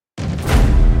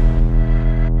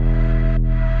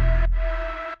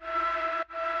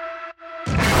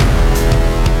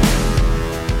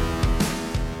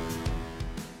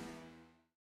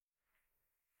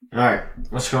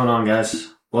What's going on,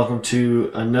 guys? Welcome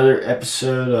to another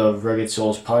episode of Rugged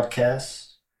Souls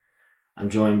Podcast. I'm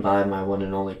joined by my one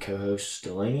and only co-host,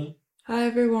 Delaney. Hi,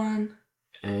 everyone.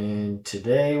 And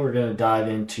today we're going to dive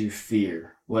into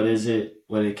fear. What is it,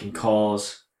 what it can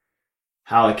cause,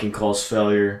 how it can cause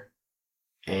failure,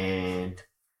 and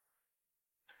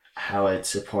how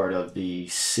it's a part of the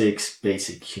 6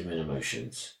 basic human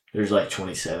emotions. There's like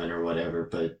 27 or whatever,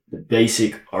 but the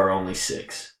basic are only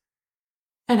 6.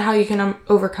 And how you can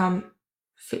overcome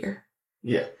fear.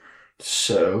 Yeah.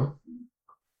 So,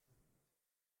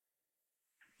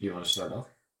 you want to start off?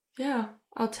 Yeah,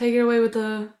 I'll take it away with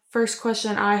the first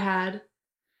question I had.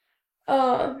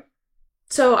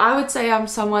 So I would say I'm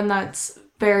someone that's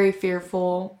very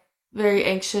fearful, very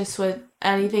anxious with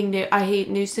anything new. I hate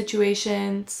new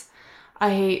situations.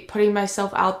 I hate putting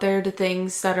myself out there to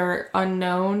things that are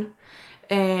unknown.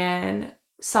 And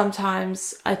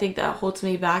sometimes I think that holds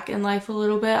me back in life a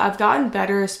little bit. I've gotten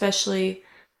better, especially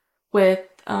with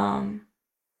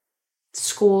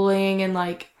schooling and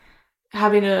like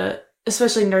having to,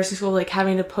 especially nursing school, like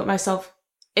having to put myself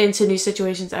into new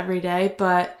situations every day.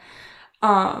 But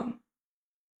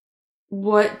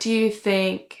what do you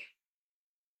think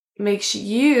makes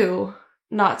you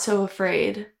not so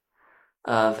afraid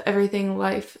of everything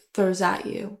life throws at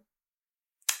you?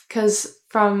 Because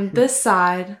from this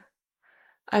side,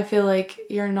 I feel like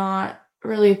you're not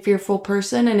really a fearful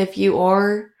person, and if you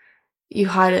are, you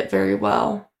hide it very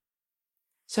well.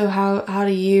 So how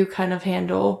do you kind of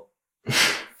handle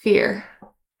fear?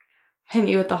 Hit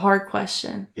you with the hard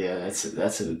question. Yeah, that's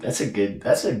a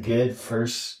good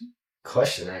first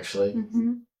question, actually.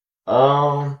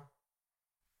 Mm-hmm.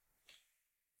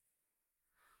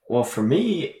 Well, for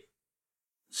me,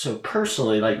 so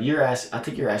personally, like I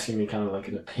think you're asking me kind of like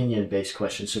an opinion based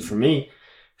question. So for me,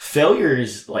 failure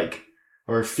is like,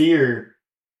 or fear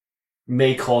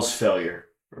may cause failure,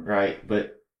 right?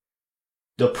 But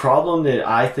the problem that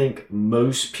I think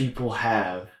most people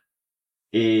have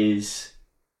is,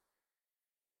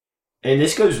 and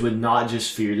this goes with not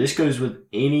just fear, this goes with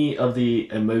any of the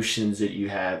emotions that you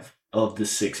have of the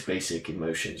 6 basic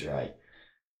emotions, right?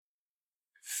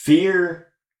 Fear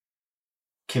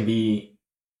can be,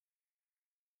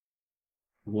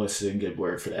 what's a good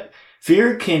word for that?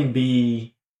 Fear can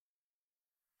be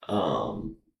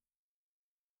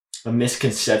a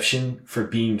misconception for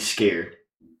being scared,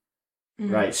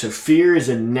 right? So fear is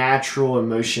a natural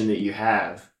emotion that you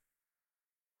have,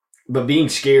 but being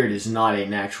scared is not a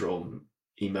natural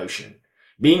emotion.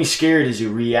 Being scared is a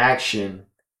reaction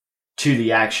to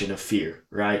the action of fear,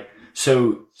 right?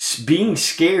 So being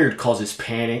scared causes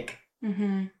panic.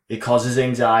 Mm-hmm. It causes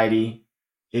anxiety.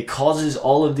 It causes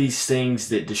all of these things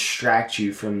that distract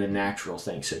you from the natural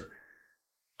thing. So,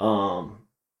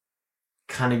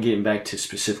 kind of getting back to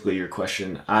specifically your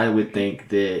question, I would think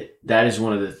that that is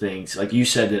one of the things, like you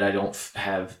said,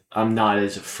 that I'm not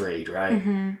as afraid, right?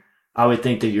 Mm-hmm. I would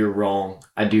think that you're wrong.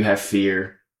 I do have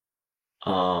fear.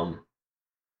 Fear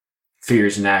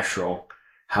is natural.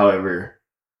 However,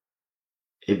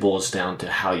 it boils down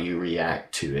to how you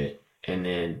react to it. And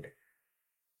then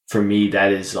for me,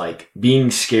 that is like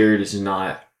being scared is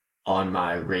not on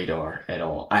my radar at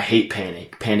all. I hate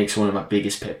panic. Panic's one of my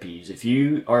biggest pet peeves. If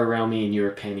you are around me and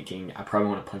you're panicking, I probably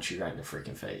want to punch you right in the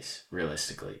freaking face,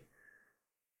 realistically.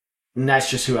 And that's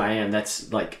just who I am.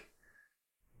 That's like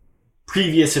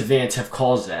previous events have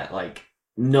caused that. Like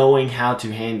knowing how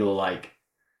to handle like,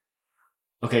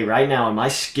 okay, right now, am I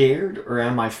scared or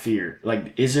am I feared?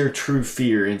 Like, is there true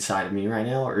fear inside of me right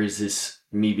now, or is this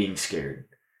me being scared?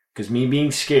 Because me being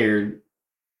scared,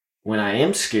 when I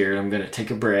am scared, I'm going to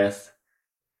take a breath.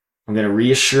 I'm going to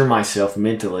reassure myself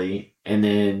mentally and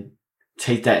then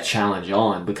take that challenge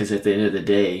on, because at the end of the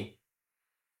day,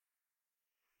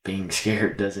 being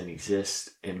scared doesn't exist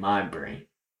in my brain.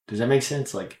 Does that make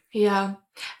sense? Like, Yeah.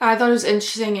 I thought it was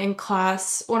interesting in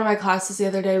class. One of my classes the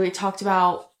other day, we talked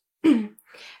about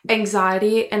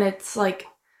anxiety, and it's like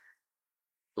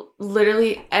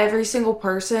literally every single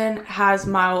person has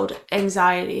mild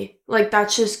anxiety. Like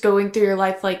that's just going through your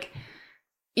life. Like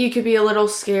you could be a little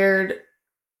scared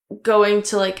going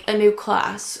to like a new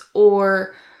class,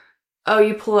 or oh,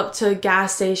 you pull up to a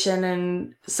gas station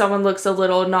and someone looks a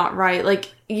little not right.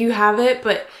 Like you have it,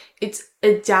 but it's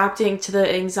adapting to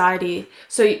the anxiety.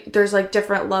 So there's like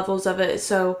different levels of it.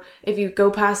 So if you go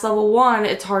past level 1,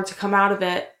 it's hard to come out of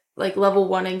it, like level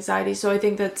 1 anxiety. So I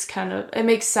think that's kind of, it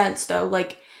makes sense though.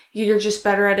 Like you're just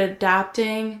better at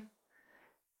adapting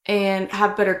and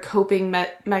have better coping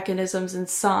mechanisms in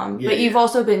some, yeah, but you've yeah.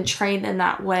 also been trained in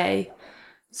that way.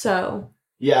 So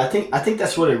Yeah, I think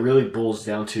that's what it really boils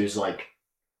down to is like,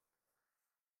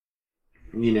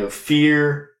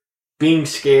 fear being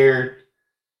scared,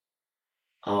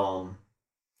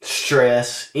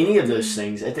 stress, any of those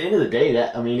things, at the end of the day,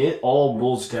 it all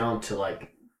boils down to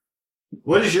like,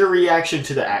 what is your reaction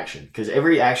to the action? Because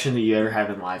every action that you ever have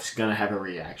in life is going to have a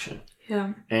reaction.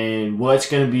 Yeah. And what's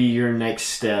going to be your next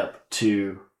step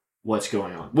to what's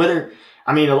going on?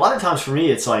 A lot of times for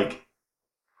me, it's like,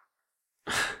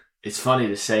 it's funny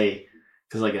to say,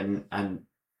 because like,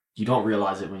 you don't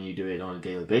realize it when you do it on a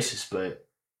daily basis, but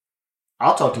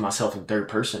I'll talk to myself in third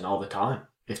person all the time.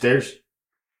 If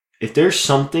there's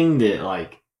something that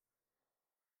like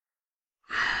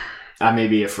I may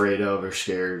be afraid of or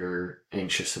scared or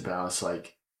anxious about, it's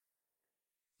like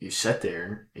you sit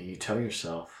there and you tell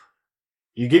yourself,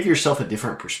 you give yourself a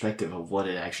different perspective of what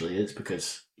it actually is,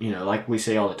 because, like we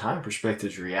say all the time, perspective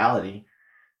is reality.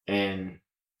 And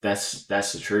that's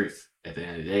the truth at the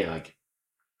end of the day. Like,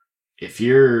 if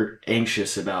you're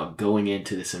anxious about going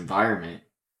into this environment,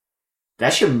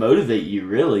 that should motivate you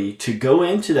really to go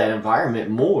into that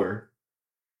environment more,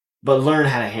 but learn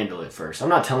how to handle it first. I'm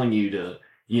not telling you to,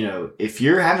 if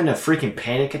you're having a freaking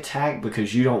panic attack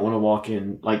because you don't want to walk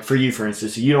in, like for you, for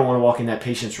instance, you don't want to walk in that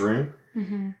patient's room,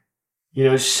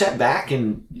 sit back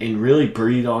and really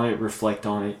breathe on it, reflect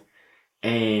on it.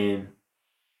 And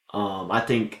I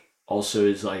think also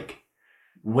is like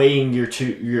weighing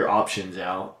your options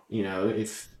out.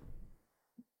 If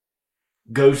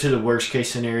go to the worst case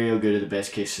scenario, go to the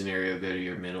best case scenario, go to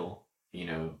your middle,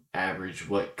 average,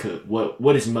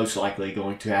 what is most likely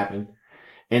going to happen.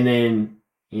 And then,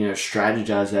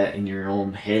 strategize that in your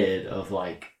own head of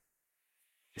like,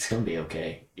 it's going to be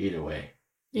okay either way.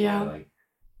 Yeah.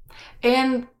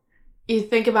 And you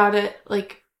think about it,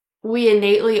 like, we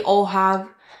innately all have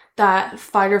that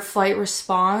fight or flight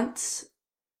response,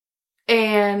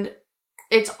 and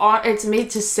it's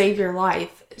made to save your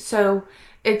life. So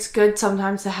it's good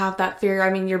sometimes to have that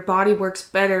fear. Your body works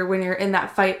better when you're in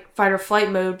that fight or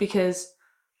flight mode, because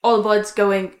all the blood's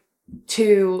going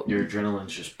to your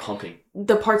adrenaline's just pumping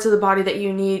the parts of the body that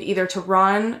you need either to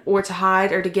run or to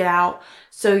hide or to get out.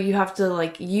 So you have to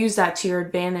like use that to your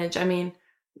advantage.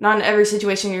 Not in every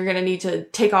situation you're going to need to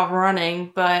take off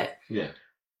running, but yeah,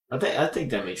 I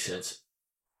think that makes sense.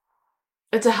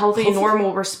 It's a healthy,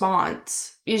 normal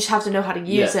response. You just have to know how to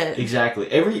use it.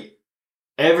 Exactly.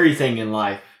 Everything in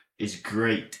life is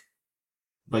great,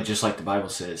 but just like the Bible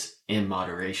says, in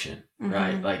moderation,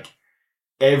 right? Like,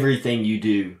 everything you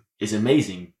do is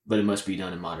amazing, but it must be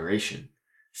done in moderation.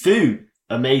 Food,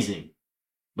 amazing,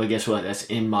 but guess what? That's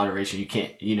in moderation. You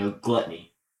can't,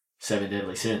 gluttony, 7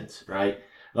 deadly sins, right?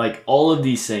 Like, all of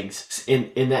these things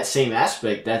in that same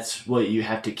aspect, that's what you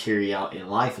have to carry out in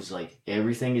life, is like,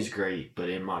 everything is great, but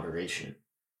in moderation.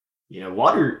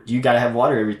 Water, you got to have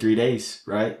water every 3 days,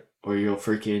 right? Or you'll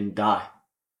freaking die.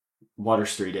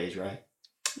 Water's 3 days, right?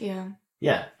 Yeah.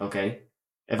 Yeah, okay.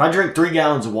 If I drink 3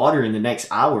 gallons of water in the next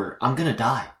hour, I'm going to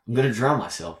die. I'm going to drown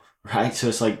myself, right? So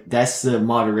it's like, that's the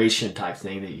moderation type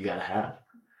thing that you got to have.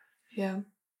 Yeah.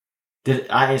 Did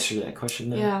I answer that question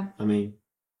though? Yeah.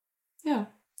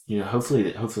 Yeah. Hopefully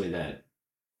that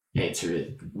answered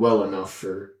it well enough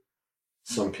for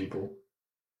some people.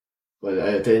 But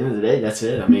at the end of the day, that's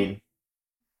it.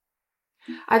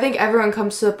 I think everyone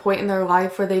comes to a point in their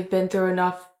life where they've been through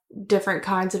enough different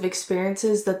kinds of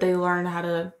experiences that they learn how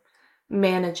to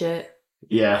manage it.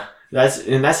 Yeah. That's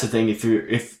the thing.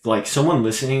 If like someone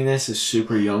listening to this is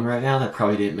super young right now, that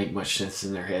probably didn't make much sense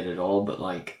in their head at all. But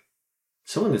like,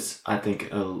 someone that's, I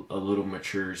think, a little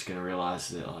mature is going to realize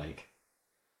that, like,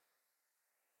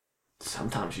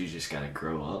 sometimes you just got to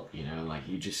grow up, like,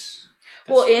 you just...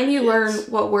 Well, and you learn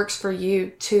what works for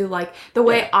you, too. Like, the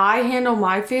way I handle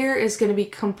my fear is going to be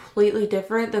completely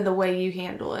different than the way you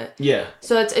handle it. Yeah.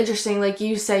 So it's interesting. Like,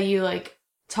 you say you, like,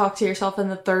 talk to yourself in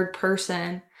the third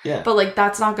person. Yeah. But, like,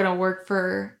 that's not going to work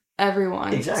for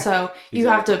everyone. Exactly. So you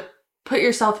have to put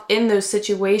yourself in those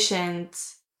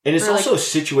situations. And it's also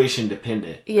situation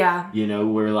dependent. Yeah.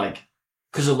 Where like,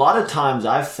 because a lot of times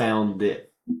I've found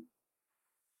that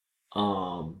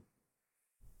a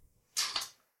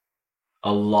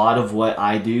lot of what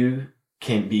I do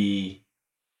can be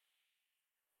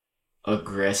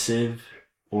aggressive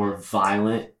or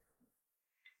violent,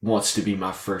 wants to be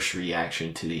my first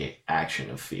reaction to the action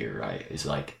of fear, right? It's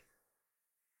like,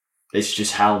 it's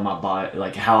just how my body,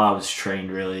 like how I was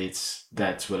trained, really.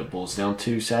 That's what it boils down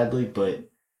to, sadly.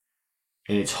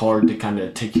 And it's hard to kind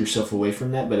of take yourself away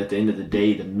from that. But at the end of the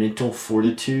day, the mental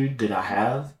fortitude that I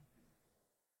have,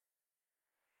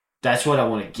 that's what I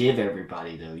want to give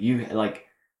everybody, though.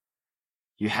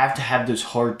 You have to have those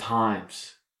hard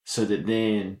times so that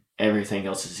then everything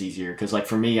else is easier. Because, like,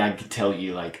 for me, I could tell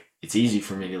you, like, it's easy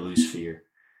for me to lose fear.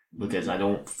 because I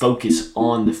don't focus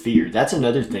on the fear. That's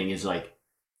another thing is like,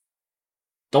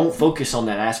 don't focus on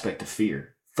that aspect of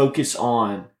fear. Focus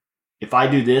on, if I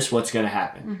do this, what's going to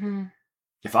happen? Mm-hmm.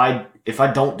 If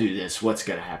I don't do this, what's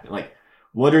going to happen? Like,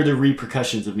 what are the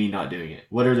repercussions of me not doing it?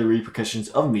 What are the repercussions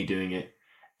of me doing it?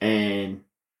 And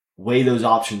weigh those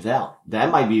options out.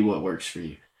 That might be what works for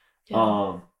you.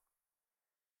 Yeah.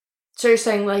 So you're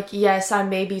saying, like, yes, I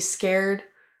may be scared,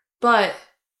 but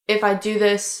if I do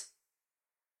this,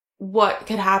 what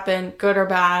could happen, good or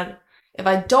bad? If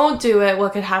I don't do it,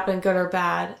 what could happen, good or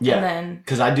bad? Yeah, and then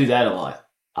because I do that a lot.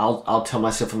 I'll tell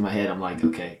myself in my head, I'm like,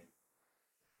 okay,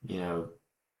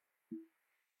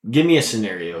 give me a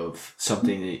scenario of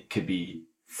something that could be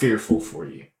fearful for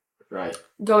you, right?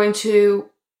 going to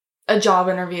a job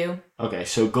interview. Okay,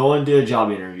 so going to a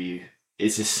job interview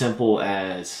is as simple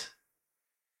as,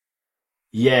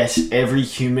 yes, every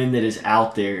human that is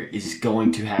out there is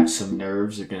going to have some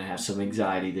nerves, they're going to have some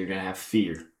anxiety, they're going to have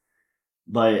fear.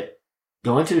 But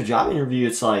going to a job interview,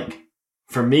 it's like,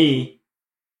 for me,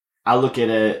 I look at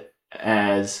it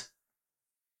as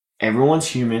everyone's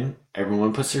human,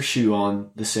 everyone puts their shoe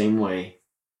on the same way.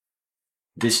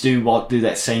 This dude walked through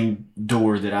that same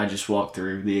door that I just walked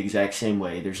through the exact same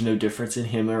way. There's no difference in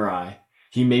him or I.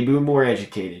 He may be more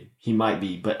educated. He might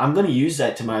be. But I'm going to use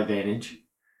that to my advantage,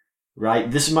 right?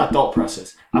 This is my thought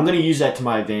process. I'm going to use that to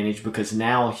my advantage because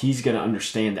now he's going to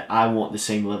understand that I want the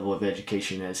same level of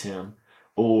education as him,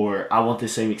 or I want the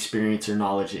same experience or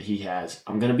knowledge that he has.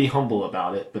 I'm going to be humble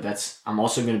about it, but I'm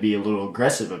also going to be a little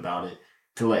aggressive about it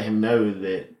to let him know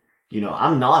that,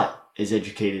 I'm not as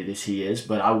educated as he is,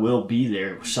 but I will be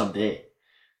there someday.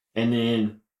 And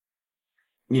then,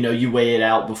 you weigh it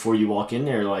out before you walk in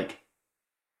there. Like,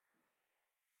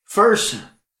 first,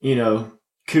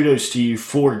 kudos to you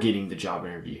for getting the job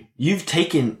interview. You've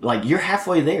taken, you're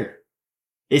halfway there.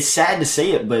 It's sad to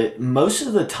say it, but most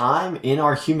of the time in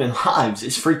our human lives,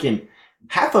 it's freaking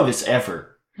half of it's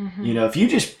effort. Mm-hmm. If you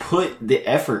just put the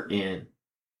effort in,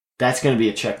 that's going to be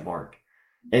a check mark.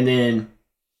 And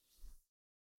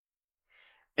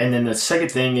then the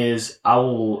second thing is I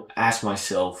will ask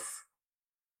myself,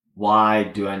 why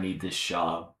do I need this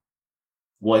job?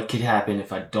 What could happen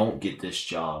if I don't get this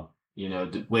job?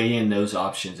 Weighing those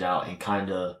options out and kind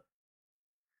of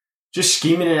just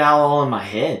scheming it out all in my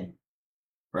head,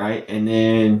 right? And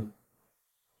then,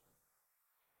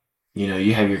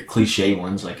 you have your cliche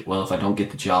ones like, well, if I don't get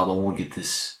the job, I won't get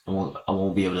this. I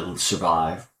won't be able to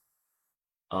survive.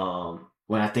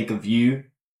 When I think of you,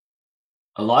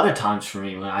 a lot of times for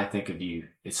me, when I think of you,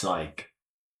 it's like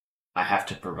I have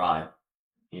to provide.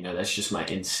 That's just my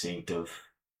instinct of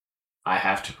I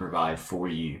have to provide for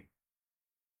you.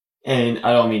 And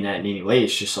I don't mean that in any way.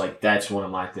 It's just like that's one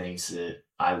of my things that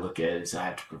I look at is I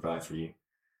have to provide for you.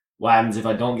 What happens if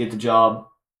I don't get the job?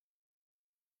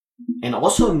 And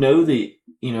also know that,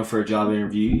 for a job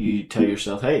interview, you tell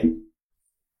yourself, hey,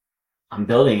 I'm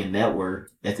building a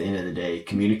network at the end of the day.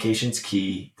 Communication's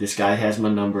key. This guy has my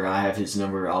number. I have his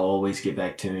number. I'll always get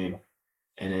back to him.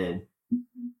 And then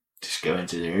just go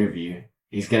into the interview.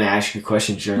 He's going to ask you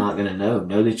questions you're not going to know.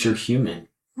 Know that you're human.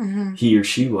 Mm-hmm. He or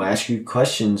she will ask you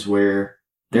questions where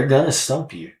they're going to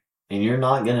stump you and you're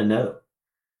not going to know.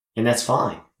 And that's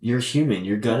fine. You're human.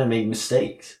 You're going to make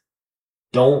mistakes.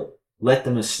 Don't let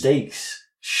the mistakes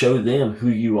show them who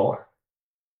you are.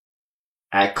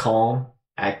 Act calm.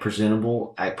 Act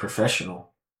presentable, act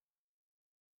professional.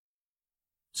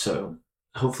 So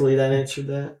hopefully that answered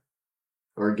that,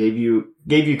 or gave you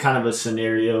kind of a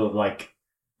scenario of like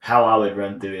how I would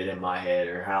run through it in my head,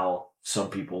 or how some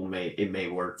people may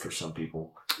work for some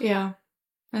people. Yeah,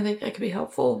 I think that could be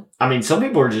helpful. I mean, some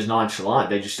people are just nonchalant;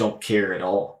 they just don't care at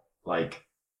all. Like,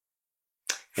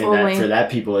 and for that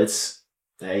people, it's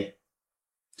hey,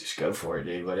 just go for it,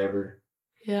 dude. Whatever.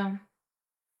 Yeah.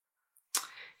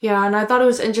 Yeah, and I thought it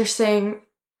was interesting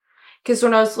because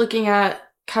when I was looking at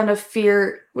kind of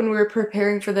fear when we were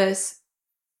preparing for this,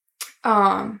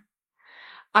 I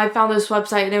found this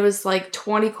website and it was like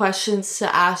 20 questions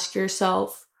to ask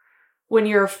yourself when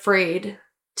you're afraid,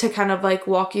 to kind of like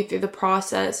walk you through the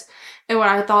process. And what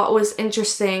I thought was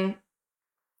interesting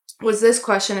was this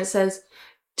question. It says,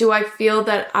 do I feel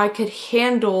that I could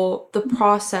handle the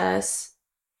process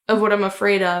of what I'm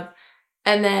afraid of?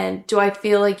 And then, do I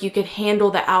feel like you could handle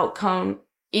the outcome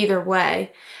either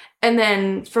way? And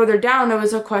then further down, there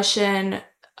was a question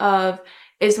of,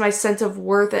 is my sense of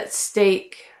worth at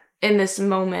stake in this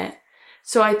moment?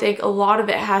 So I think a lot of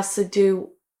it has to do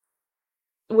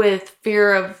with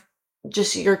fear of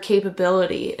just your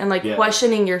capability and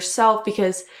questioning yourself,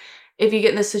 because if you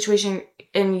get in this situation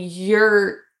and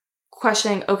you're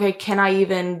questioning, okay, can I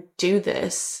even do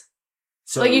this?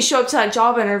 So like you show up to that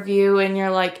job interview and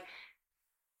you're like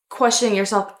questioning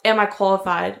yourself, am I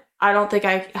qualified? I don't think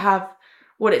I have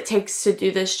what it takes to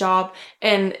do this job.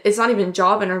 And it's not even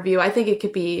job interview. I think it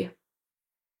could be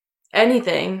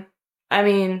anything. I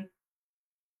mean,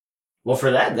 well,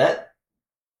 for that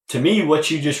to me,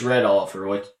 what you just read off, or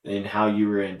what and how you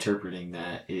were interpreting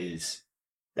that is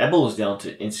that boils down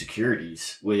to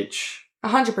insecurities, which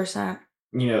 100%.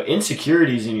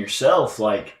 Insecurities in yourself,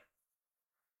 like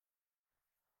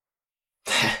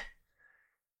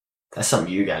that's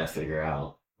something you got to figure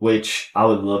out. Which I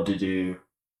would love to do,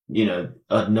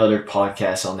 another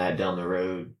podcast on that down the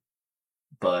road.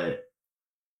 But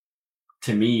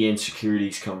to me,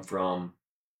 insecurities come from,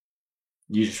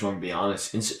 you just want to be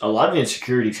honest. A lot of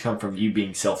insecurities come from you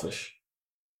being selfish.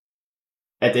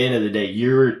 At the end of the day,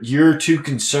 you're too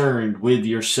concerned with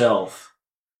yourself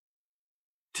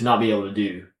to not be able to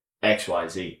do X, Y,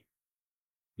 Z.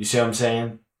 You see what I'm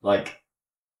saying? Like,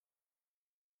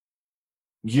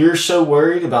 you're so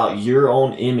worried about your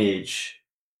own image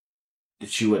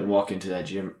that you wouldn't walk into that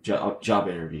job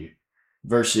interview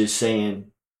versus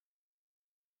saying,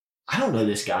 I don't know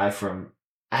this guy from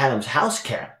Adam's house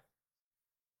cat.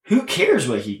 Who cares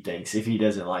what he thinks if he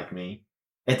doesn't like me?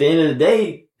 At the end of the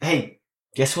day, hey,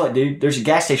 guess what, dude? There's a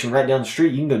gas station right down the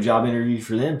street. You can go job interview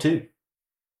for them too.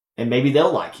 And maybe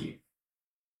they'll like you.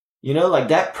 Like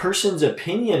that person's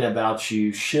opinion about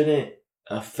you shouldn't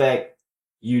affect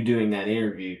you doing that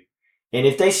interview. And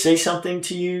if they say something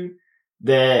to you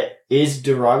that is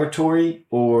derogatory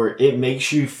or it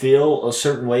makes you feel a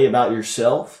certain way about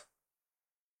yourself,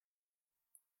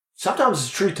 sometimes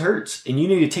the truth hurts, and you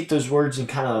need to take those words and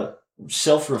kind of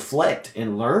self-reflect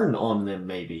and learn on them.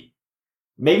 Maybe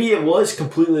it was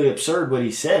completely absurd what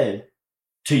he said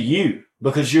to you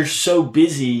because you're so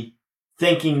busy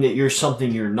thinking that you're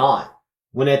something you're not,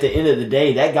 when at the end of the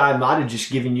day, that guy might have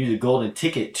just given you the golden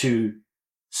ticket to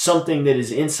something that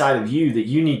is inside of you that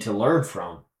you need to learn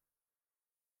from.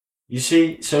 You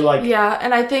see? So like... Yeah,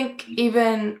 and I think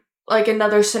even like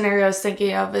another scenario I was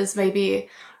thinking of is maybe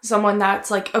someone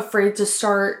that's like afraid to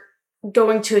start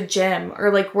going to a gym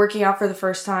or like working out for the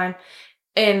first time.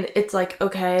 And it's like,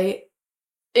 okay,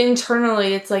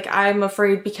 internally it's like, I'm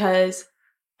afraid because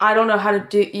I don't know how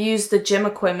to use the gym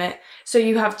equipment. So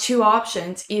you have two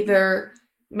options. Either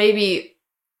maybe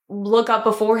look up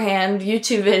beforehand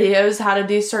YouTube videos how to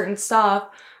do certain stuff,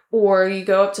 or you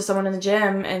go up to someone in the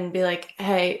gym and be like,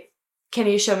 hey, can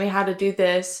you show me how to do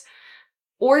this?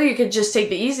 Or you could just take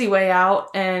the easy way out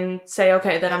and say,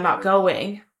 okay, then I'm not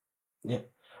going. Yeah.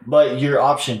 But your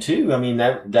option too, I mean,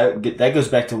 that goes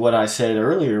back to what I said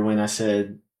earlier when I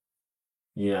said,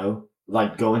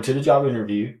 like going to the job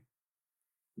interview,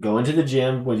 going to the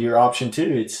gym with your option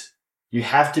too. You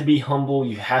have to be humble.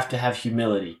 You have to have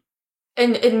humility.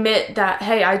 And admit that,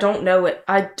 hey, I don't know it.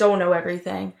 I don't know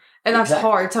everything. And that's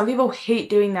hard. Some people hate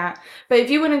doing that. But if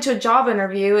you went into a job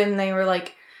interview and they were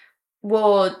like,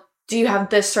 well, do you have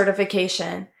this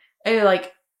certification? And you're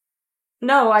like,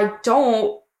 no, I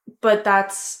don't. But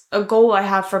that's a goal I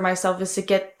have for myself, is to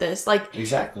get this. Like,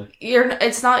 exactly.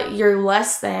 It's not you're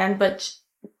less than, but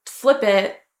flip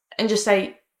it and just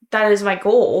say, that is my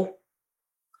goal.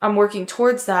 I'm working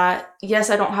towards that. Yes,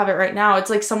 I don't have it right now. It's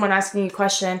like someone asking you a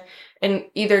question, and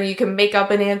either you can make up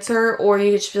an answer or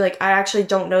you could just be like, I actually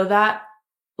don't know that.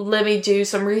 Let me do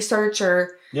some research,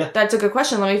 or that's a good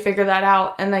question. Let me figure that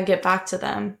out and then get back to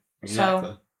them.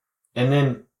 Exactly. So. And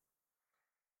then,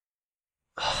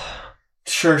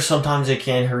 sure, sometimes it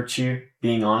can hurt you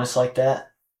being honest like that.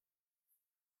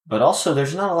 But also,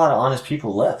 there's not a lot of honest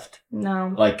people left.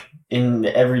 No. Like, in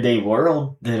the everyday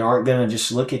world, that aren't going to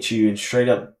just look at you and straight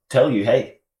up tell you,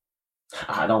 hey,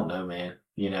 I don't know, man.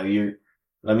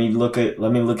 Let me look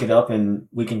it up and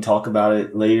we can talk about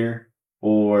it later.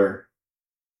 Or,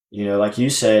 like you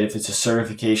said, if it's a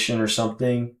certification or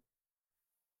something,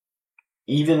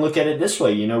 even look at it this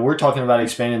way. We're talking about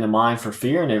expanding the mind for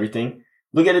fear and everything.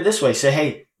 Look at it this way. Say,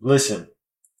 hey, listen,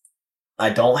 I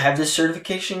don't have this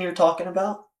certification you're talking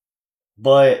about,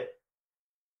 but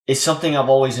it's something I've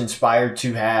always inspired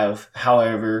to have.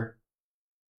 However,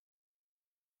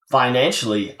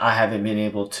 financially, I haven't been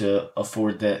able to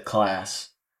afford that class,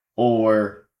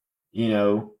 or,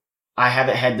 I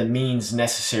haven't had the means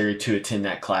necessary to attend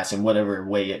that class in whatever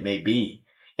way it may be.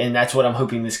 And that's what I'm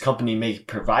hoping this company may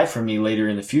provide for me later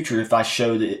in the future if I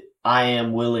show that I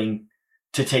am willing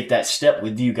to take that step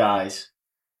with you guys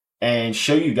and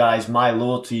show you guys my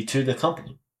loyalty to the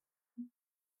company.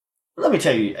 Let me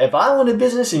tell you, if I owned a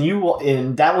business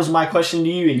and that was my question to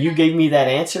you and you gave me that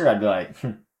answer, I'd be like,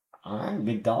 all right,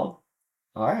 big dog.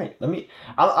 All right,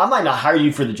 I might not hire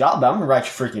you for the job, but I'm going to write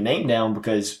your freaking name down,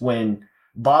 because when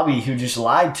Bobby who just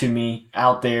lied to me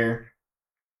out there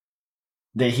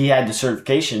that he had the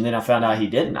certification, then I found out he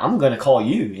didn't, I'm going to call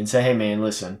you and say, hey, man,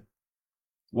 listen,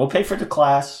 we'll pay for the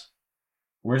class.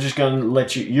 We're just going to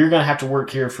let you're going to have to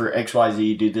work here for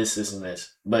XYZ, do this, this, and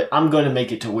this. But I'm going to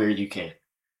make it to where you can.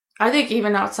 I think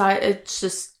even outside, it's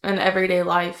just an everyday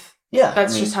life. Yeah.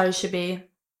 That's just how it should be.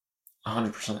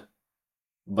 100%.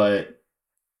 But,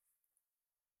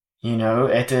 you know,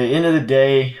 at the end of the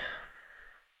day,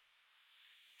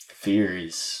 fear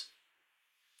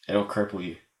it'll cripple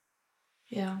you.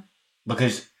 Yeah.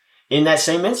 Because in that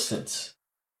same instance,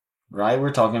 right,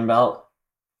 we're talking about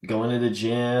going to the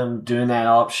gym, doing that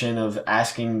option of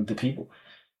asking the people.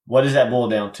 What does that boil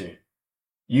down to?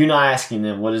 You not asking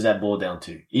them, what does that boil down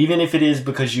to? Even if it is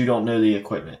because you don't know the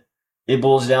equipment, it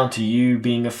boils down to you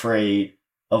being afraid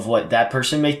of what that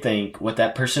person may think, what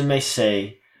that person may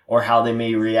say, or how they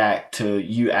may react to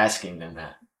you asking them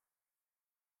that.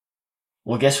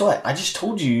 Well, guess what? I just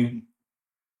told you,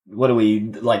 what are we,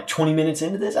 like 20 minutes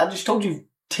into this? I just told you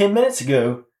 10 minutes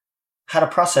ago how to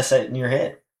process that in your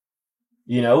head.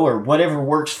 You know, or whatever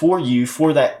works for you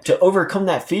for that, to overcome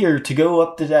that fear, to go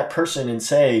up to that person and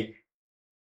say,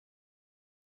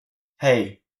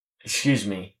 hey, excuse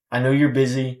me, I know you're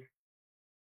busy,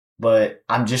 but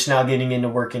I'm just now getting into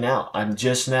working out. I'm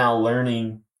just now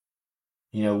learning,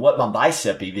 you know, what my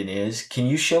bicep even is. Can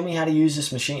you show me how to use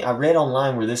this machine? I read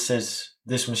online where this says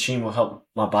this machine will help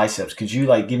my biceps. Could you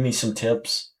like give me some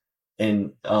tips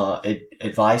and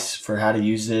advice for how to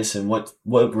use this and what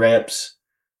reps?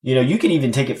 You know, you can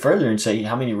even take it further and say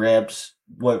how many reps,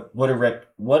 what are reps,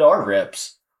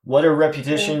 what are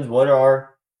repetitions,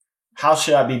 how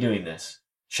should I be doing this?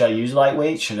 Should I use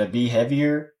lightweight? Should I be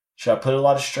heavier? Should I put a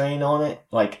lot of strain on it?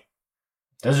 Like,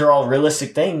 those are all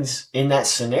realistic things in that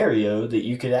scenario that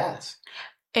you could ask.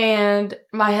 And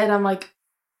my head, I'm like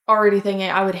already thinking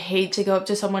I would hate to go up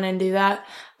to someone and do that.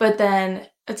 But then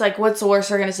it's like, what's the worst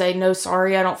they're going to say? No,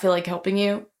 sorry, I don't feel like helping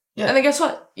you. Yeah. And then guess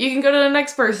what? You can go to the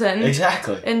next person.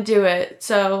 Exactly. And do it.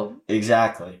 So.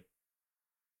 Exactly.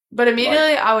 But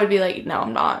immediately I would be like, no,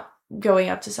 I'm not going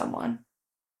up to someone.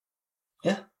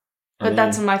 Yeah. But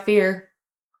that's my fear.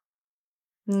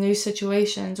 New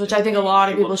situations, which I think a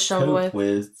lot of people struggle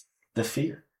with the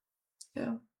fear.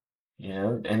 Yeah. You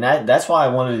know, and that's why I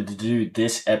wanted to do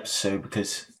this episode,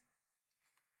 because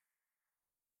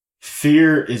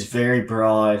fear is very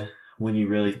broad when you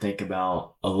really think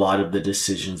about a lot of the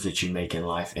decisions that you make in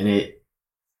life. And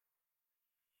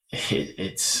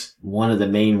it's one of the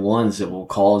main ones that will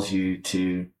cause you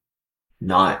to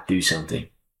not do something.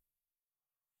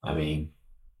 I mean,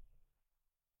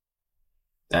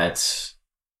 I'm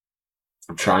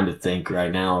trying to think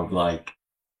right now of like,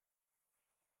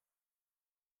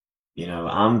 you know,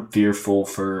 I'm fearful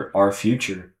for our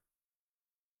future.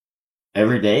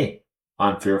 Every day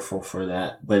I'm fearful for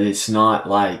that, but it's not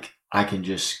like I can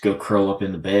just go curl up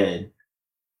in the bed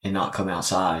and not come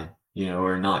outside, you know,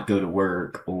 or not go to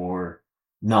work or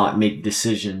not make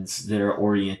decisions that are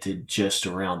oriented just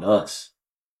around us.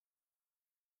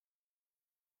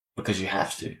 Because you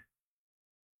have to.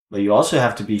 But you also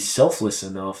have to be selfless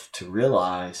enough to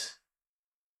realize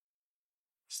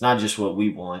it's not just what we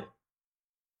want.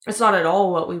 It's not at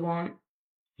all what we want.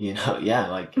 You know, yeah,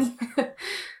 like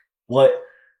what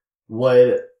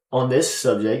on this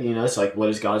subject, you know, it's like, what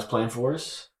is God's plan for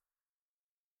us?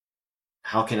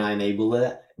 How can I enable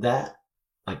that?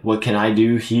 Like, what can I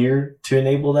do here to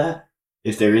enable that?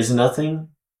 If there is nothing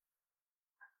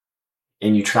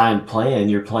and you try and plan,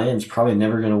 your plan's probably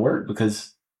never going to work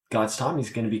because God's timing is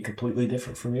going to be completely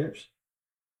different from yours.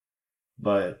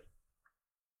 But,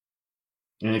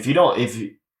 and if you don't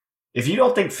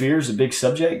think fear is a big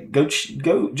subject, go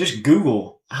just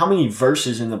Google how many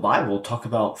verses in the Bible talk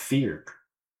about fear.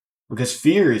 Because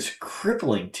fear is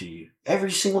crippling to you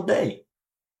every single day.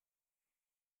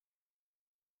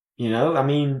 You know, I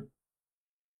mean,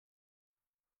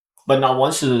 but not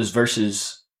once do those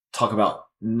verses talk about,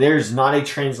 there's not a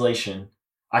translation.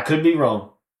 I could be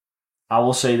wrong. I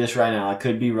will say this right now. I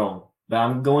could be wrong. But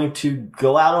I'm going to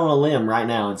go out on a limb right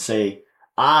now and say,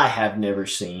 I have never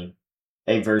seen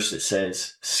a verse that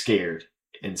says scared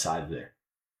inside of there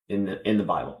in the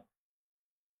Bible.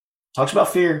 Talks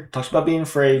about fear, talks about being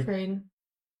afraid.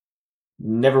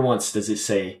 Never once does it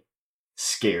say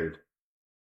scared.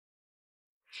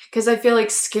 Because I feel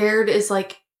like scared is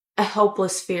like a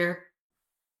helpless fear.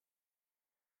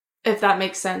 If that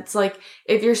makes sense. Like,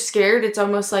 if you're scared, it's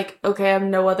almost like, okay, I have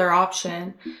no other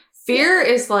option. Fear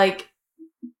is like,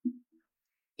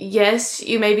 yes,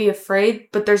 you may be afraid,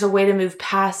 but there's a way to move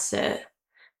past it.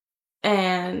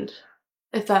 And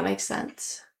if that makes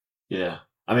sense. Yeah.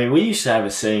 I mean, we used to have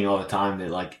a saying all the time that,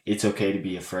 like, it's okay to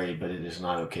be afraid, but it is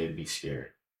not okay to be scared.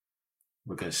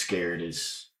 Because scared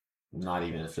is not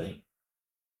even a thing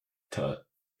to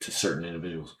certain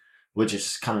individuals, which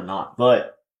is kind of not.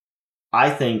 But I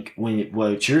think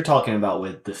what you're talking about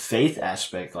with the faith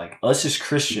aspect, like us as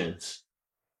Christians,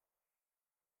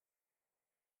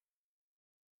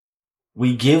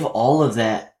 we give all of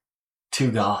that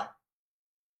to God,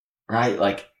 right?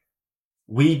 Like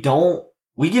we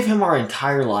give him our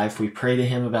entire life. We pray to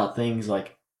him about things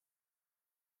like,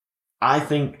 I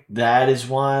think that is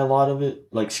why a lot of it,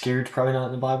 like scared's probably not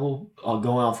in the Bible. I'll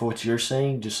go off of what you're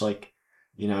saying, just like,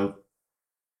 because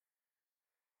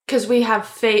we have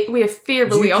faith, we have fear,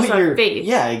 but we also have faith.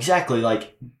 Yeah, exactly.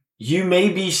 Like you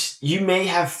may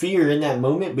have fear in that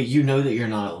moment, but you know that you're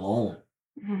not alone.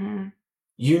 Mm-hmm.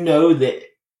 You know that,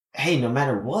 hey, no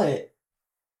matter what,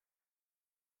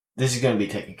 this is going to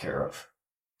be taken care of.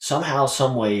 Somehow,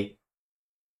 some way,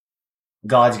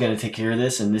 God's going to take care of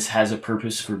this, and this has a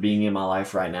purpose for being in my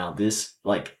life right now. This,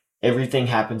 like, everything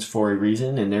happens for a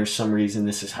reason, and there's some reason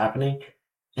this is happening,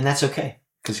 and that's okay,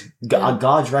 because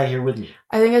God's right here with me.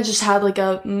 I think I just had, like,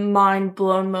 a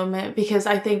mind-blown moment, because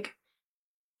I think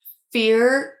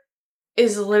fear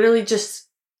is literally just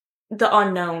the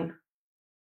unknown.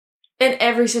 In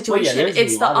every situation,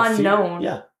 it's the unknown.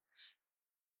 Yeah.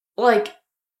 Like,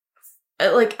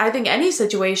 I think any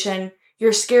situation,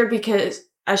 you're scared because...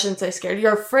 I shouldn't say scared.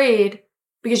 You're afraid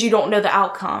because you don't know the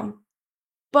outcome.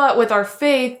 But with our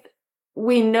faith,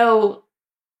 we know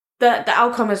that the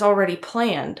outcome is already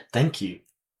planned. Thank you.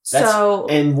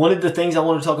 And one of the things I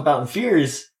want to talk about in fear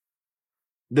is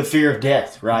the fear of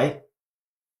death, right?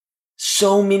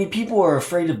 So many people are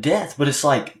afraid of death, but it's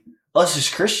like us as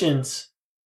Christians,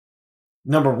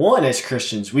 number one, as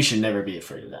Christians, we should never be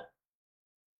afraid of that.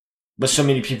 But so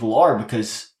many people are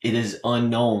because it is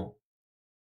unknown.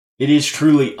 It is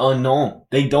truly unknown.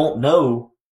 They don't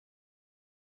know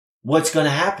what's going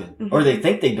to happen. Mm-hmm. Or they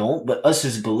think they don't. But us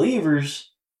as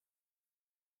believers,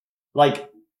 like,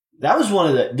 that was one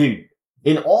of the... Dude,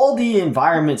 in all the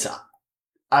environments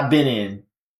I've been in,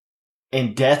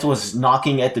 and death was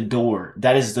knocking at the door,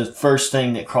 that is the first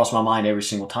thing that crossed my mind every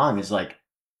single time. Is like,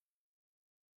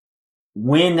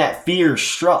 when that fear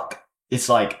struck, it's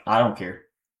like, I don't care.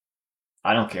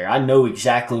 I don't care. I know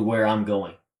exactly where I'm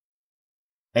going.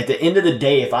 At the end of the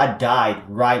day, if I died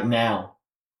right now,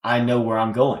 I know where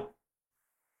I'm going.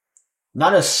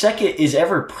 Not a second is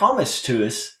ever promised to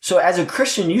us. So as a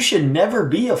Christian, you should never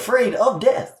be afraid of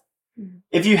death. Mm-hmm.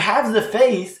 If you have the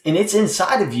faith and it's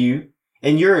inside of you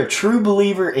and you're a true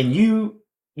believer and you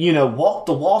walk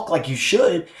the walk like you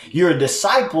should, you're a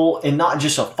disciple and not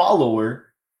just a follower,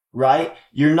 right?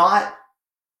 You're not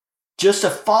just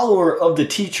a follower of the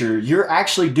teacher, you're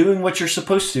actually doing what you're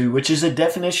supposed to, which is a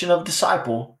definition of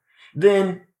disciple,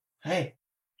 then, hey,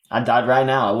 I died right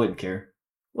now. I wouldn't care.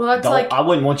 Well, I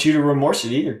wouldn't want you to remorse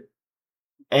it either.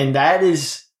 And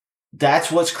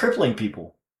that's what's crippling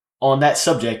people on that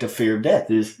subject of fear of death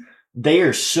is they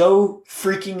are so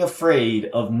freaking afraid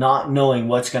of not knowing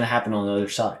what's going to happen on the other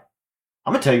side.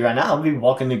 I'm going to tell you right now, I'll be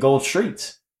walking the gold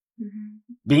streets,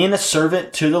 being a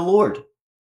servant to the Lord.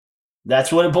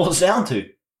 That's what it boils down to.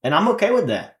 And I'm okay with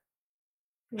that.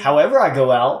 Yeah. However I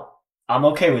go out, I'm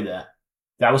okay with that.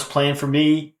 That was planned for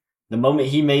me the moment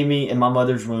he made me in my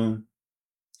mother's womb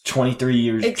 23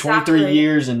 years, exactly. 23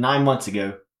 years and 9 months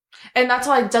ago. And that's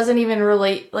why it doesn't even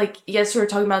relate. Like, yes, we were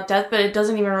talking about death, but it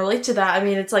doesn't even relate to that. I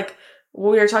mean, it's like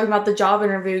we were talking about the job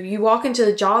interview. You walk into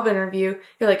the job interview,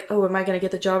 you're like, oh, am I going to get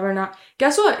the job or not?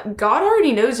 Guess what? God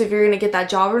already knows if you're going to get that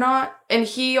job or not. And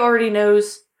he already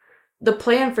knows the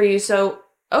plan for you. So,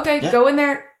 okay, Go in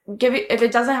there, give it. If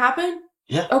it doesn't happen,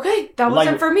 okay, that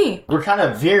wasn't for me. We're kind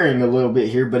of veering a little bit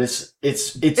here, but it's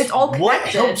all connected. What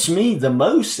helps me the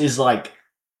most is like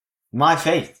my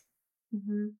faith.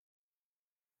 Mm-hmm.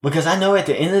 Because I know at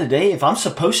the end of the day, if I'm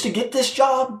supposed to get this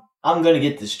job, I'm going to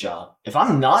get this job. If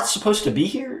I'm not supposed to be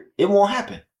here, it won't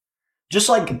happen. Just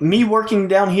like me working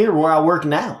down here where I work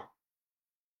now.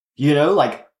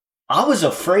 Like I was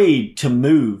afraid to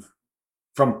move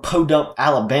from Podunk,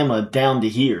 Alabama down to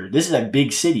here. This is a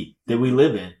big city that we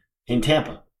live in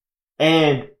Tampa.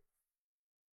 And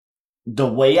the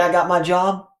way I got my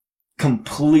job,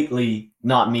 completely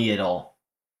not me at all.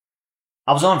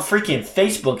 I was on freaking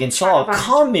Facebook and saw a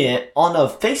comment on a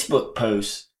Facebook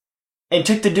post and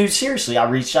took the dude seriously. I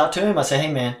reached out to him. I said,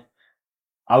 hey man,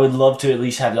 I would love to at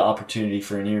least have the opportunity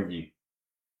for an interview.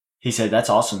 He said, that's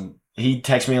awesome. He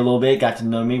texted me a little bit, got to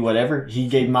know me, whatever. He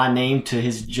gave my name to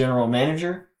his general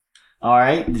manager. All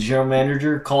right. The general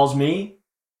manager calls me.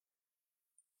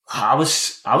 I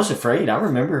was afraid. I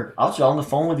remember I was on the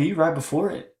phone with you right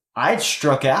before it. I had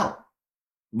struck out.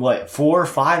 4 or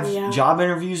 5 job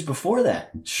interviews before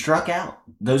that. Struck out.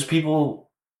 Those people.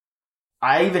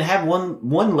 I even had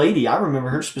one lady. I remember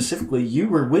her specifically. You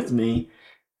were with me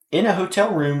in a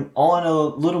hotel room on a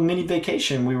little mini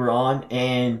vacation we were on,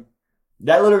 and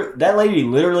that lady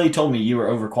literally told me you were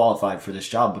overqualified for this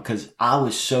job because I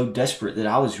was so desperate that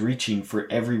I was reaching for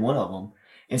every one of them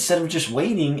instead of just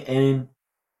waiting. And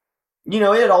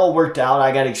it all worked out.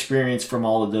 I got experience from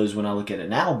all of those when I look at it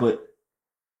now, but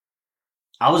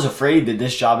I was afraid that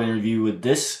this job interview with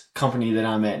this company that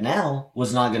I'm at now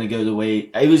was not going to go the way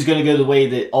it was going to go the way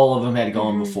that all of them had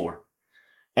gone before.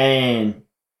 And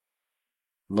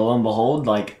lo and behold,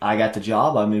 like, I got the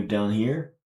job. I moved down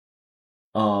here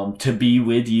to be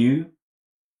with you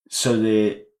so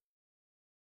that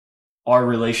our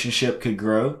relationship could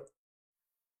grow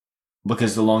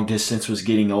because the long distance was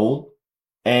getting old.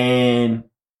 And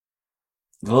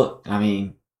look, I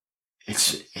mean,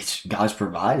 it's God's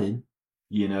provided.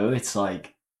 It's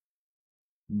like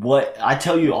what I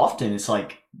tell you often. It's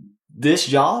like this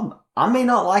job, I may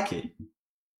not like it.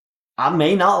 I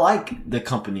may not like the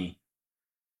company,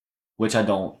 which I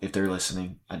don't. If they're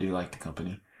listening, I do like the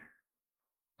company.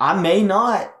 I may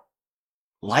not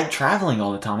like traveling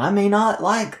all the time. I may not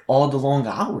like all the long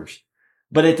hours.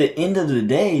 But at the end of the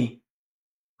day,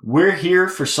 we're here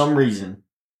for some reason.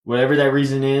 Whatever that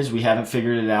reason is, we haven't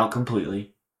figured it out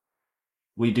completely.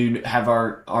 We do have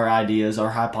our ideas, our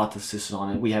hypothesis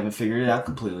on it. We haven't figured it out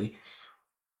completely.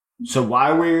 So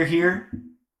why we're here,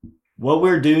 what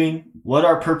we're doing, what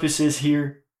our purpose is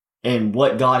here, and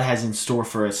what God has in store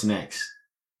for us next.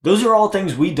 Those are all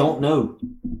things we don't know.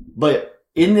 But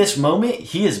in this moment,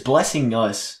 He is blessing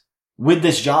us with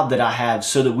this job that I have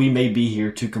so that we may be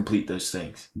here to complete those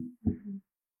things.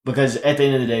 Because at the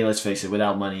end of the day, let's face it,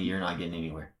 without money, you're not getting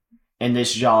anywhere. And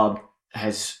this job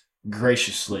has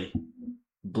graciously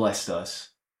blessed us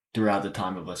throughout the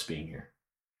time of us being here.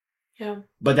 Yeah.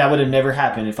 But that would have never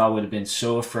happened if I would have been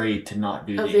so afraid to not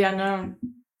do the unknown.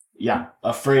 Yeah,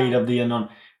 afraid of the unknown.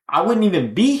 I wouldn't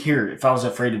even be here if I was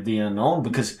afraid of the unknown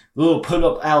because little put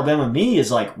up Alabama me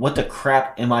is like, what the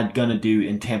crap am I gonna do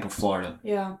in Tampa, Florida?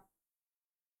 Yeah.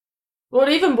 Well,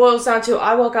 it even boils down to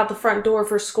I walk out the front door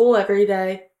for school every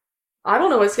day. I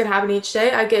don't know what's gonna happen each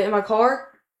day. I get in my car.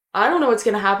 I don't know what's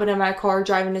going to happen in my car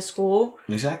driving to school.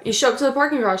 Exactly. You show up to the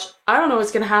parking garage. I don't know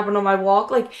what's going to happen on my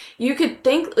walk. Like, you could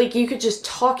think, like, you could just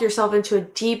talk yourself into a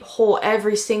deep hole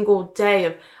every single day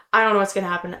of, I don't know what's going to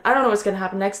happen. I don't know what's going to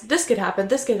happen next. This could happen.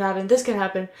 This could happen. This could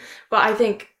happen. But I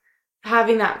think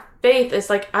having that faith is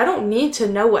like, I don't need to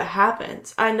know what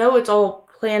happens. I know it's all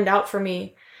planned out for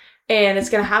me. And it's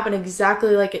going to happen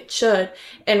exactly like it should.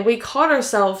 And we caught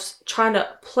ourselves trying to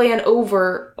plan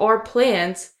over our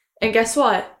plans. And guess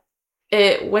what?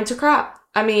 It went to crap.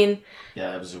 I mean...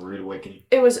 Yeah, it was a rude awakening.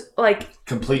 It was like...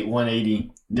 Complete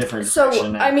 180 different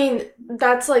direction now. I mean,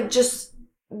 that's like just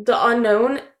the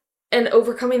unknown and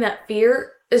overcoming that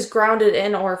fear is grounded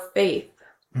in our faith.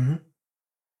 Mm-hmm.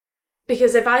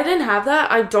 Because if I didn't have that,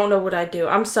 I don't know what I'd do.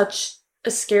 I'm such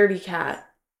a scaredy cat.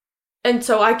 And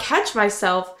so I catch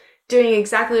myself doing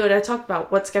exactly what I talked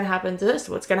about. What's going to happen to this?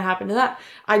 What's going to happen to that?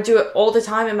 I do it all the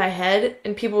time in my head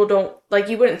and people don't, like,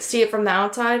 you wouldn't see it from the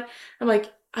outside. I'm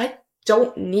like, I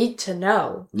don't need to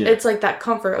know. Yeah. It's like that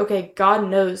comfort. Okay, God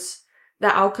knows the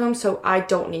outcome, so I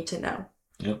don't need to know.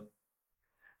 Yep.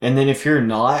 And then if you're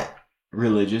not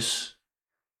religious,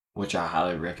 which I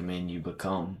highly recommend you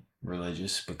become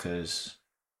religious because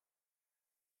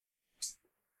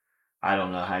I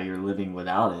don't know how you're living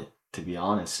without it, to be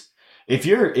honest. If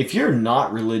you're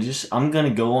not religious, I'm going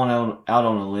to go out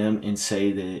on a limb and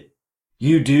say that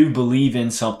you do believe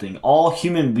in something. All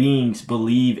human beings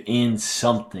believe in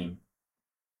something.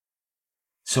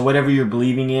 So whatever you're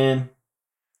believing in,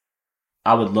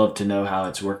 I would love to know how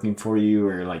it's working for you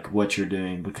or like what you're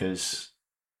doing because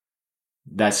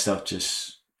that stuff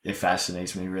it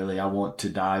fascinates me really. I want to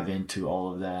dive into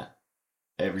all of that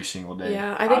every single day.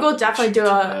 Yeah, I think we'll definitely do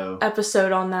an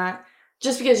episode on that.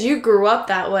 Just because you grew up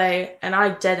that way and I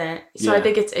didn't. So yeah. I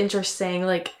think it's interesting,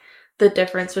 like, the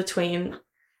difference between...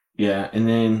 Yeah, and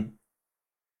then,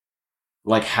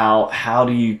 like, how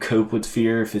do you cope with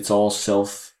fear if it's all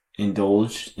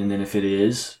self-indulged? And then if it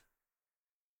is,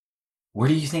 where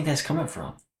do you think that's coming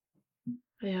from?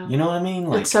 Yeah. You know what I mean?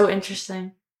 Like, it's so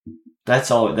interesting.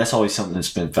 That's always something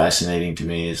that's been fascinating to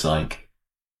me is, like,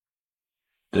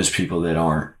 those people that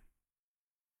aren't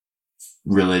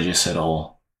religious at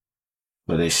all.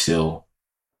 But they still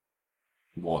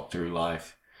walk through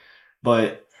life.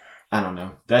 But I don't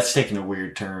know. That's taking a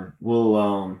weird turn.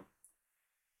 We'll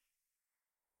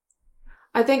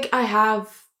I think I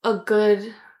have a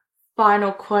good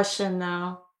final question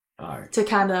though. All right. To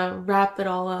kind of wrap it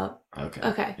all up. Okay.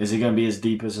 Okay. Is it going to be as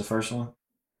deep as the first one?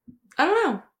 I don't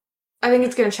know. I think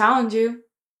it's going to challenge you.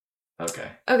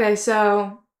 Okay. Okay,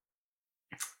 so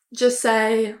just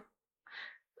say,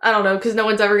 I don't know, because no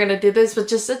one's ever going to do this, but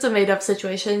just it's a made-up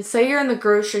situation. Say you're in the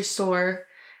grocery store.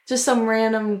 Just some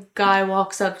random guy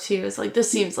walks up to you. It's like,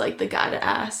 this seems like the guy to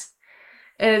ask.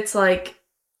 And it's like,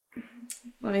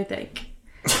 let me think.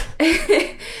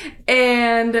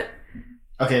 And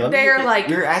okay, they're like,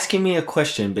 you're asking me a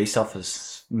question based off of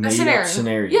made up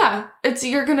scenario. Yeah,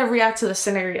 you're gonna react to the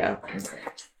scenario.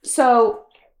 So,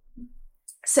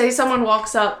 say someone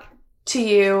walks up to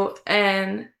you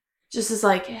and just is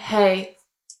like, "Hey,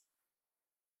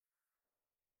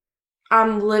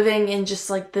 I'm living in just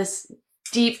like this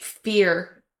deep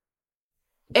fear,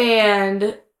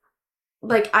 and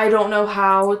like I don't know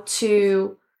how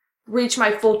to reach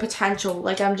my full potential.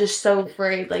 Like I'm just so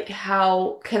afraid. Like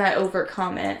how can I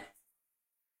overcome it?"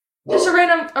 Just a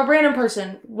random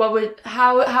person.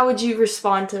 How would you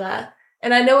respond to that?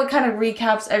 And I know it kind of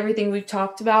recaps everything we've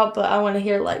talked about, but I want to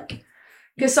hear like,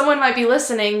 because someone might be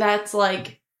listening that's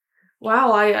like,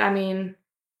 wow, I mean,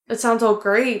 it sounds all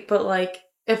great, but like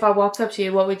if I walked up to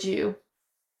you, what would you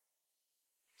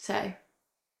say?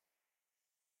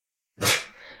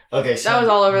 Okay, so that was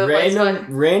all over the place.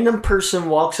 Random person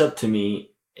walks up to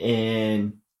me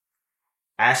and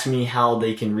asks me how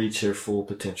they can reach their full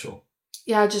potential.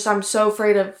 Yeah, just I'm so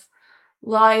afraid of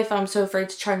life. I'm so afraid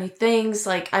to try new things.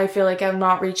 Like I feel like I'm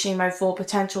not reaching my full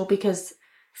potential because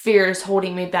fear is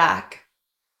holding me back.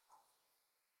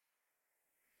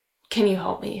 Can you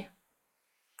help me?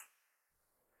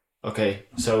 Okay,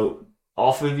 so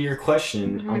off of your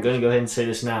question, I'm going to go ahead and say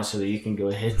this now so that you can go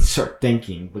ahead and start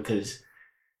thinking, because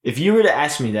if you were to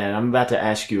ask me that, I'm about to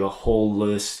ask you a whole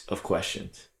list of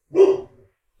questions.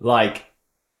 Like,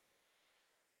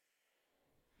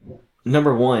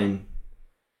 number one,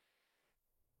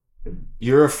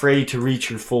 you're afraid to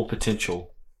reach your full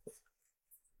potential.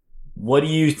 What do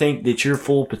you think that your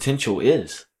full potential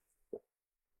is?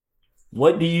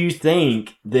 What do you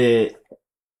think that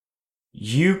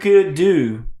you could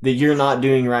do that you're not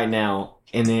doing right now?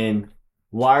 And then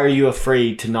why are you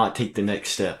afraid to not take the next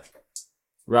step?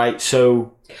 Right?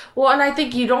 So. Well, and I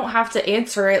think you don't have to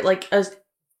answer it like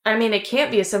it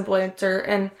can't be a simple answer.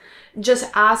 And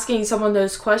just asking someone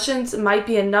those questions might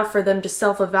be enough for them to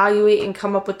self-evaluate and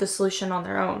come up with the solution on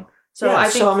their own. So yeah, I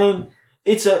think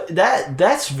it's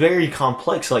that's very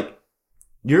complex. Like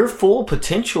your full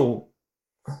potential.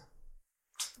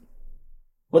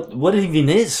 What even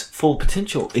is full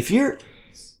potential? If you're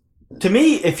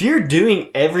doing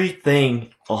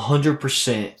everything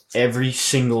 100% every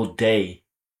single day,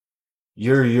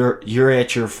 you're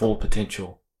at your full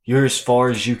potential. You're as far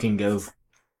as you can go.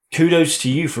 Kudos to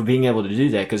you for being able to do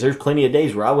that, because there's plenty of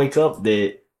days where I wake up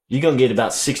that you're going to get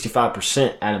about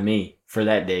 65% out of me for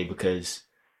that day because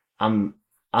I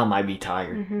might be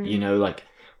tired, like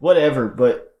whatever,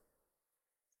 but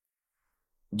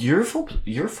your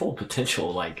full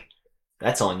potential, like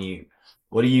that's on you.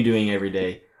 What are you doing every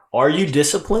day? Are you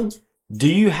disciplined?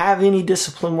 Do you have any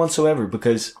discipline whatsoever?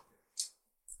 Because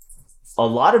a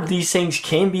lot of these things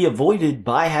can be avoided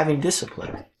by having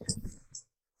discipline.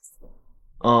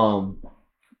 Our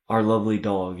lovely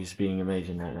dog is being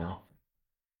amazing right now.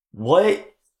 What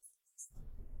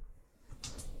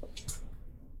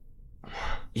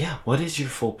is your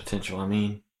full potential? I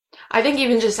mean, I think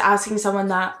even just asking someone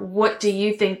that, what do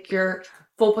you think your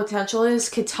full potential is,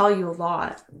 could tell you a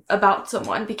lot about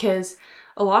someone, because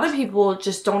a lot of people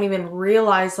just don't even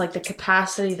realize like the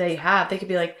capacity they have. They could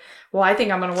be like, well, I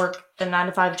think I'm going to work a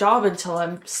 9-to-5 job until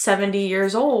I'm 70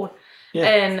 years old. Yeah.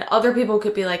 And other people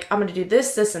could be like, I'm going to do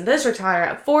this, this, and this, retire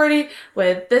at 40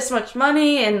 with this much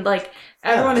money. And like,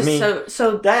 everyone is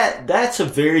so. That's a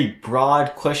very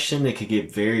broad question that could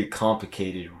get very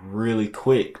complicated really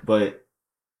quick, But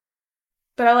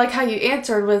I like how you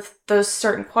answered with those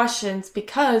certain questions,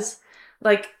 because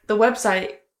like the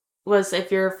website was, if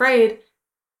you're afraid,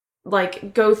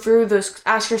 like go through those,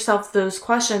 ask yourself those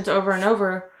questions over and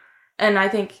over. And I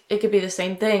think it could be the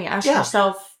same thing. Ask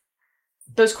yourself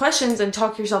those questions and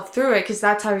talk yourself through it, because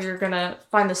that's how you're going to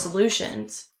find the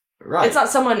solutions. Right. It's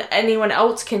not anyone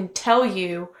else can tell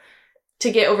you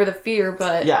to get over the fear,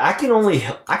 but yeah, I can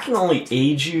only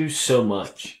aid you so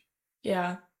much.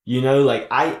 Yeah. Like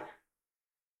I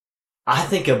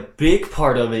think a big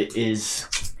part of it is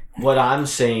what I'm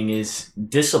saying is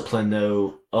discipline,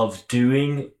 though, of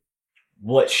doing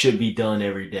what should be done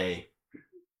every day.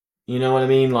 You know what I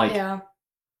mean? Like, yeah.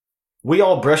 We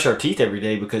all brush our teeth every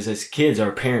day because as kids,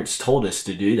 our parents told us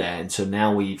to do that. And so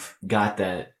now we've got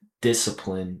that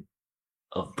discipline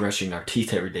of brushing our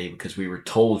teeth every day because we were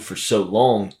told for so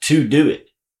long to do it.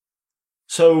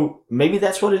 So maybe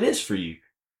that's what it is for you.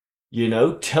 You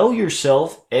know, tell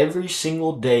yourself every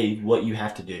single day what you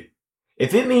have to do.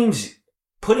 If it means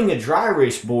putting a dry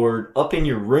erase board up in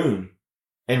your room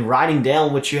and writing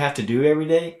down what you have to do every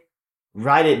day,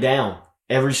 write it down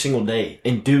every single day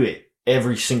and do it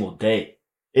every single day.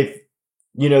 If,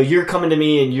 you know, you're coming to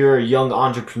me and you're a young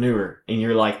entrepreneur and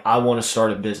you're like, I want to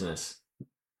start a business.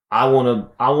 I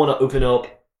want to open up,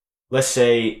 let's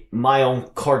say, my own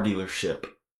car dealership,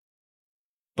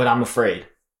 but I'm afraid.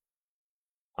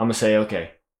 I'm going to say,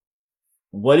 okay,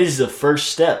 what is the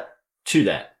first step to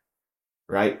that?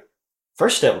 Right?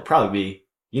 First step would probably be,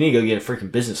 you need to go get a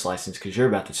freaking business license because you're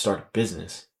about to start a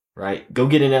business, right? Go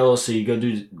get an LLC,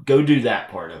 go do that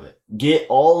part of it. Get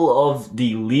all of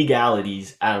the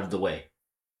legalities out of the way.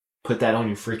 Put that on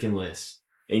your freaking list.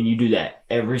 And you do that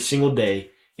every single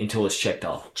day until it's checked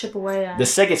off. Chip away at. The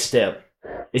second step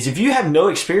is if you have no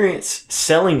experience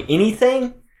selling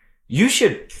anything, you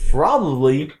should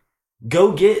probably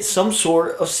go get some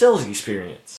sort of sales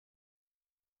experience.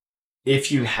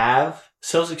 If you have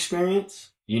sales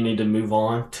experience, you need to move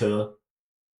on to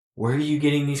where are you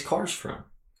getting these cars from?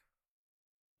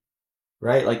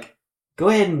 Right? Like, go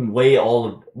ahead and weigh all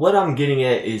of what I'm getting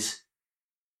at is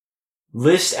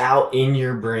list out in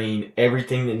your brain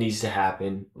everything that needs to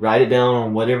happen. Write it down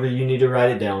on whatever you need to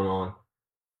write it down on.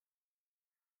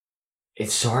 And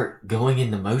start going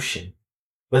into motion.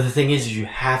 But the thing is you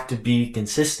have to be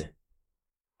consistent.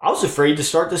 I was afraid to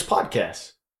start this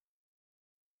podcast.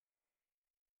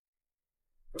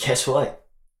 Guess what?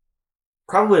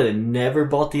 Probably would have never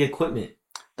bought the equipment.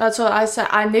 That's what I said.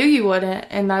 I knew you wouldn't,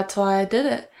 and that's why I did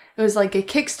it. It was like a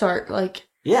kickstart. Like,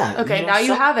 yeah. Okay, you know, now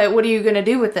you have it. What are you going to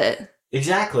do with it?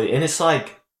 Exactly. And it's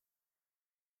like,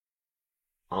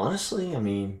 honestly, I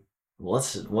mean,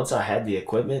 once I had the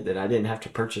equipment that I didn't have to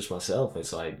purchase myself,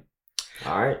 it's like,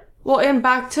 all right. Well, and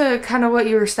back to kind of what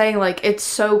you were saying, like, it's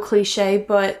so cliche,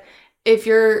 but if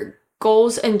your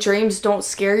goals and dreams don't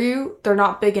scare you, they're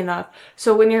not big enough.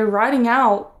 So when you're writing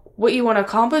out what you want to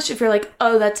accomplish, if you're like,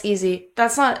 oh, that's easy,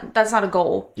 that's not a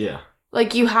goal. Yeah.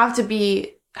 Like, you have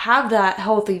to have that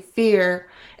healthy fear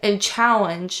and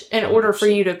challenge in order for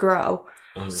you to grow.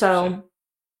 100%. So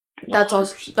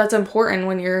that's important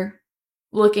when you're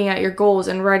looking at your goals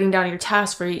and writing down your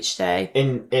tasks for each day.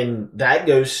 And that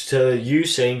goes to you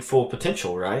saying full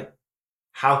potential, right?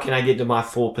 How can I get to my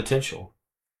full potential?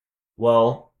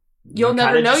 Well, you'll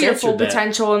never know your full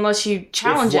potential unless you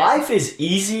challenge it. If life is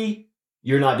easy,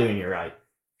 you're not doing it right.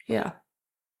 Yeah.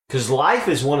 Because life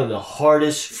is one of the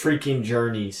hardest freaking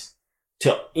journeys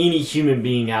to any human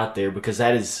being out there because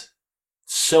that is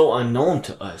so unknown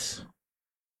to us.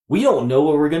 We don't know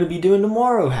what we're going to be doing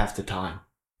tomorrow half the time.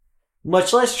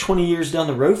 Much less 20 years down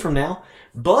the road from now.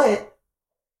 But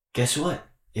guess what?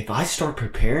 If I start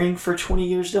preparing for 20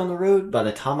 years down the road, by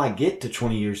the time I get to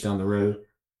 20 years down the road,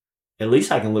 at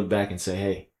least I can look back and say,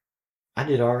 hey, I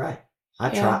did all right.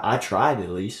 I tried at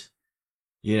least.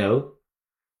 You know?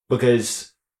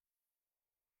 Because,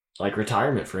 like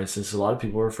retirement, for instance, a lot of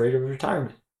people are afraid of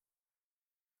retirement.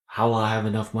 How will I have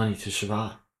enough money to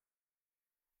survive?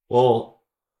 Well,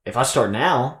 if I start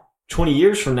now, 20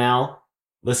 years from now,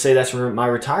 let's say that's my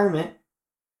retirement.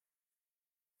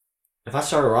 If I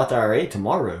start a Roth IRA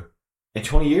tomorrow, and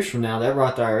 20 years from now, that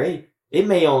Roth IRA, it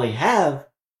may only have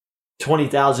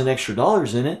 $20,000 extra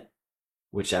dollars in it,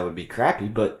 which that would be crappy,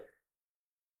 but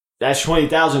that's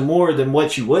 $20,000 more than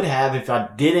what you would have if I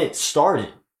didn't start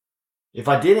it. If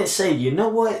I didn't say, you know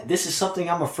what, this is something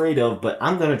I'm afraid of, but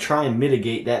I'm going to try and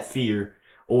mitigate that fear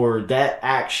or that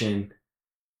action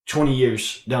 20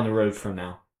 years down the road from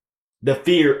now. The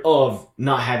fear of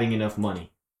not having enough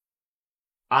money.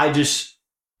 I just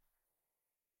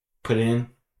put in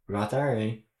Roth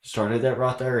IRA, started that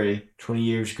Roth IRA, 20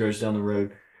 years goes down the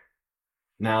road.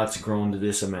 Now it's grown to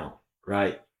this amount,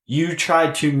 right? You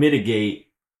tried to mitigate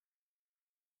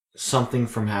something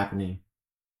from happening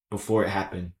before it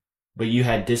happened, but you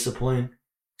had discipline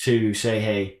to say,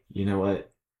 hey, you know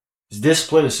what? It's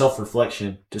discipline and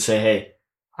self-reflection to say, hey,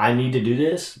 I need to do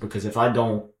this because if I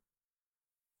don't,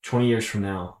 20 years from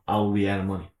now, I will be out of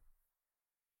money.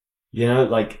 You know,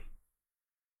 like,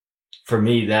 for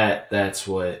me, that's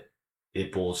what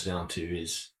it boils down to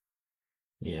is,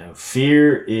 you know,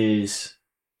 fear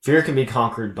can be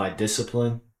conquered by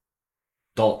discipline,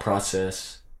 thought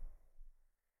process,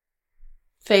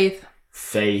 faith.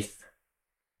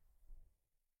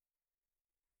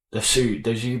 Those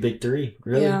are your big three,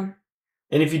 really. Yeah.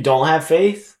 And if you don't have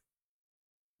faith,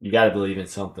 you got to believe in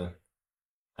something.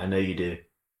 I know you do.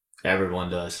 Everyone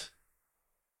does.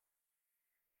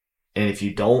 And if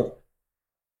you don't,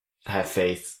 have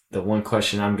faith. The one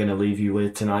question I'm going to leave you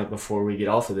with tonight before we get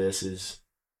off of this is,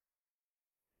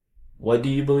 what do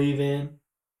you believe in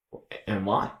and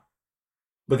why?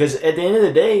 Because at the end of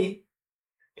the day,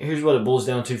 here's what it boils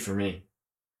down to for me.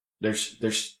 There's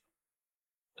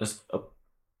a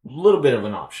little bit of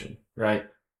an option, right?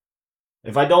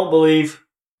 If I don't believe,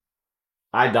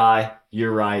 I die.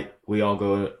 You're right. We all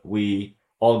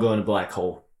go in a black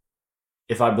hole.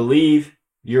 If I believe,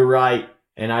 you're right,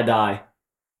 and I die,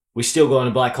 we still go in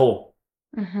a black hole.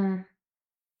 Mm-hmm.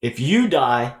 If you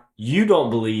die, you don't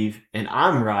believe, and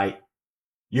I'm right,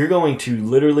 you're going to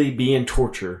literally be in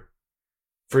torture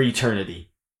for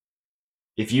eternity.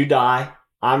 If you die,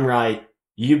 I'm right,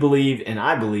 you believe, and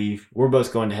I believe, we're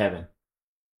both going to heaven.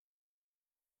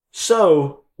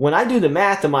 So, when I do the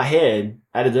math in my head,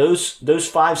 out of those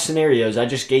 5 scenarios I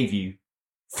just gave you,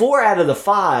 4 out of the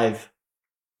 5,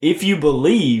 if you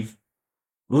believe,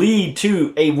 lead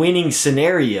to a winning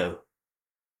scenario.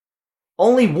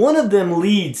 Only one of them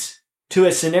leads to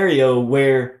a scenario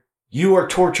where you are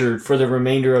tortured for the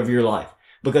remainder of your life.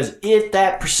 Because if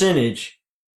that percentage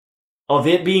of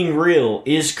it being real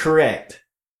is correct,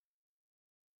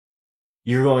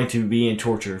 you're going to be in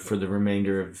torture for the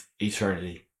remainder of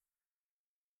eternity.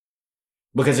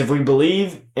 Because if we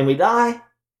believe and we die,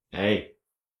 hey,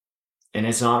 and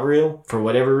it's not real for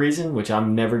whatever reason, which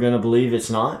I'm never going to believe it's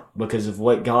not because of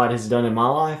what God has done in my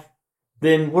life,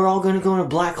 then we're all going to go in a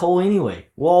black hole anyway.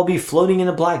 We'll all be floating in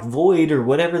a black void or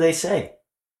whatever they say.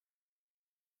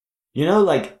 You know,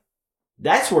 like,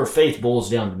 that's where faith boils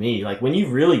down to me. Like, when you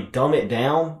really dumb it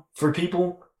down for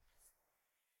people,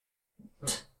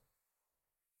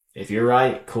 if you're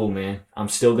right, cool, man. I'm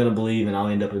still going to believe and I'll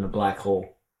end up in a black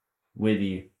hole with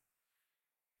you.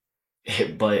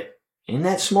 But in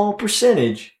that small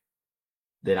percentage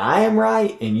that I am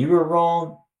right and you are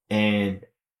wrong and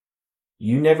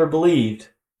you never believed,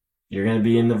 you're going to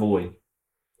be in the void.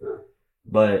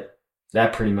 But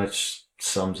that pretty much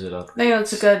sums it up. I think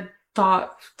that's a good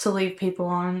thought to leave people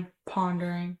on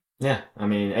pondering. Yeah, I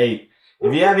mean, hey,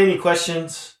 if you have any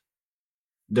questions,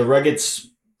 the Rugged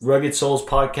Souls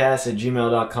Podcast at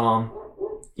gmail.com.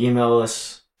 Email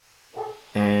us.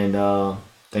 And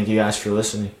thank you guys for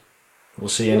listening. We'll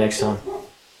see you next time.